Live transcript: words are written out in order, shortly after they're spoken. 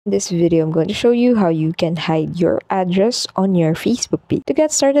In this video, I'm going to show you how you can hide your address on your Facebook page. To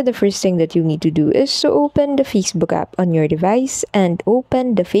get started, the first thing that you need to do is to open the Facebook app on your device and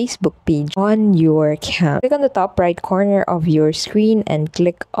open the Facebook page on your account. Click on the top right corner of your screen and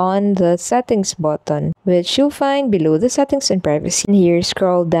click on the settings button, which you'll find below the settings and privacy. And here,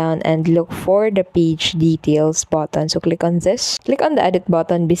 scroll down and look for the page details button. So click on this. Click on the edit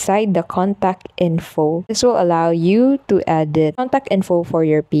button beside the contact info. This will allow you to edit contact info for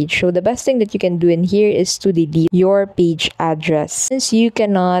your page. So the best thing that you can do in here is to delete your page address, since you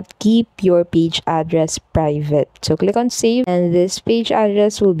cannot keep your page address private. So click on save, and this page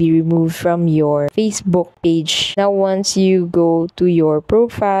address will be removed from your Facebook page. Now once you go to your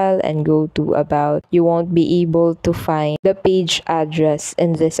profile and go to about, you won't be able to find the page address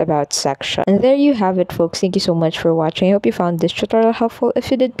in this about section. And there you have it, folks. Thank you so much for watching. I hope you found this tutorial helpful.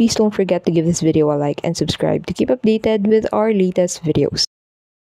 If you did, please don't forget to give this video a like and subscribe to keep updated with our latest videos.